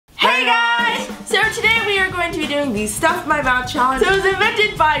going to be doing the Stuff My Mouth challenge. So it was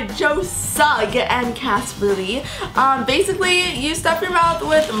invented by Joe Sugg and Casper Lee. Basically, you stuff your mouth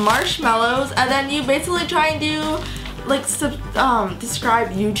with marshmallows, and then you basically try and do like describe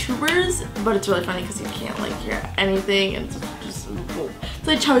YouTubers, but it's really funny because you can't like hear anything, and it's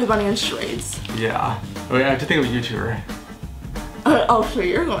like Chubby Bunny and Charades. Yeah. Wait, I have to think of a YouTuber. Oh, so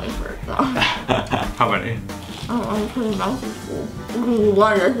you're going for it now. How many? Oh, I'm putting mouth full.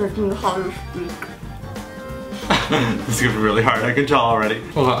 Why are you thinking how to speak? This is gonna be really hard. I can tell already.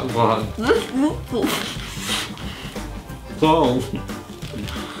 Hold on, hold on. This beautiful. So.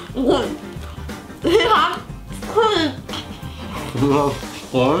 What? Yeah.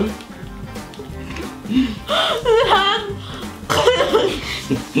 What?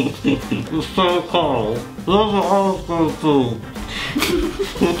 It's so cold. Those are all good food.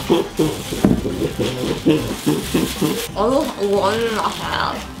 Oh,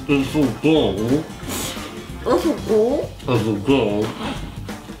 1.5. It's so cold. That's a goal. It's so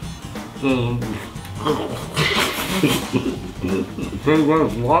cold. They got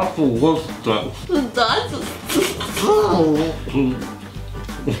lots of wood stuff. That's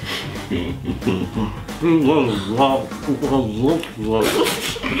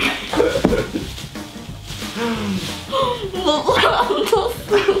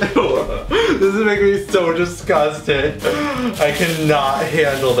This is making me so disgusted. I cannot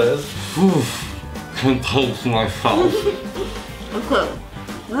handle this. Can't taste myself. okay.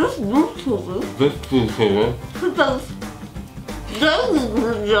 This YouTuber. This YouTuber. Does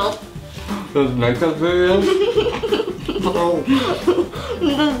video. Does makeup videos?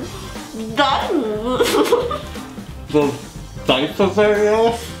 Does diaper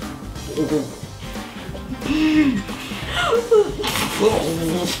videos?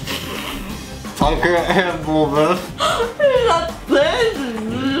 I can't handle this. That's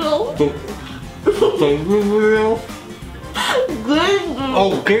video. Baby videos? Good.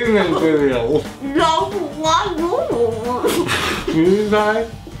 Oh, gaming videos. No, what? You guys?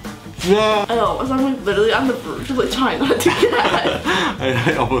 Yeah. I know, so I'm like literally on the verge of like trying not to get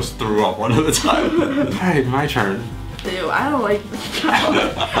I almost threw up one at a time. Alright, my turn. Ew, I don't like this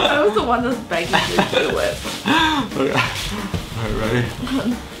challenge. I was the one that's begging you to do it. Okay. Alright, ready?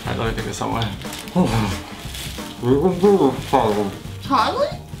 Alright, let me think of someone. We can do this problem.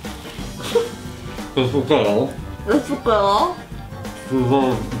 Charlie? It's a girl. It's a girl. She's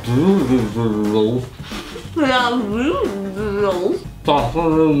on beauty videos. Yeah, videos. That's what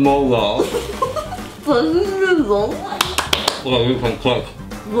you know that. Videos. Okay, you can click.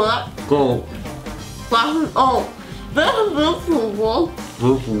 What? Go. Oh, this is one.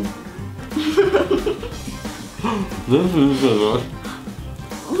 This is. This is it.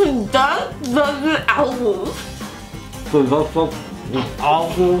 That doesn't album. So that's what the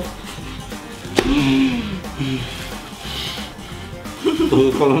album.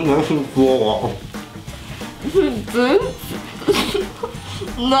 We're gonna make it blow up. This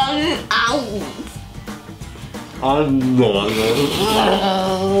not an album. I'm not.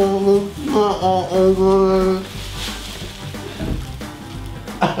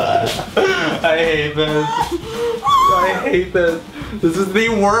 I hate this. I hate this. This is the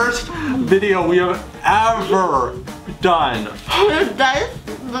worst video we have ever done. That's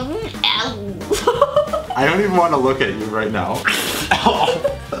an album. I don't even want to look at you right now.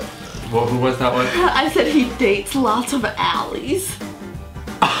 Well, who was that one? I said he dates lots of alleys.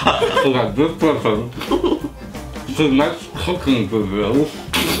 Okay, this person. The next cooking video.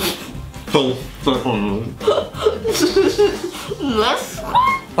 So second. Let's.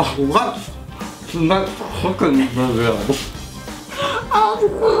 What? The next cooking video.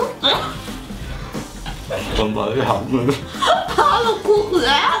 Somebody help me. How to cook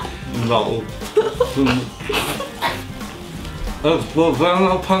that? No. It's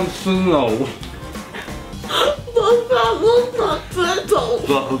Lavana Pansino.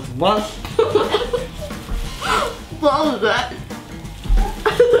 What? What was that?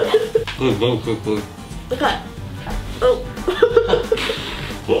 Go quickly. Okay. Oh.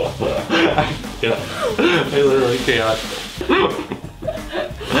 Yeah. I literally can't.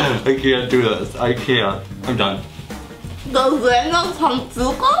 I can't do this. I can't. I'm done. Does Randall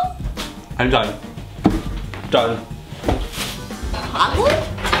Tamsuko? I'm done. Done.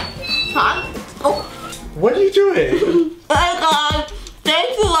 Oh. What are you doing? Oh my god.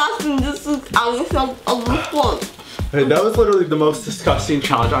 Thanks for watching. This is Alicia of the Sport. That was literally the most disgusting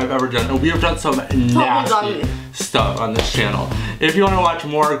challenge I've ever done. And we have done some nasty stuff on this channel. If you want to watch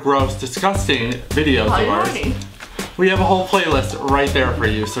more gross, disgusting videos of ours, we have a whole playlist right there for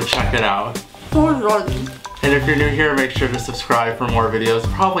you, so check it out. And if you're new here, make sure to subscribe for more videos.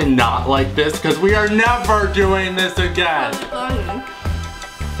 Probably not like this, because we are never doing this again.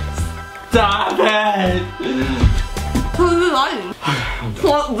 Stop it!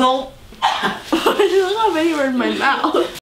 Don't. I just got many words in my mouth.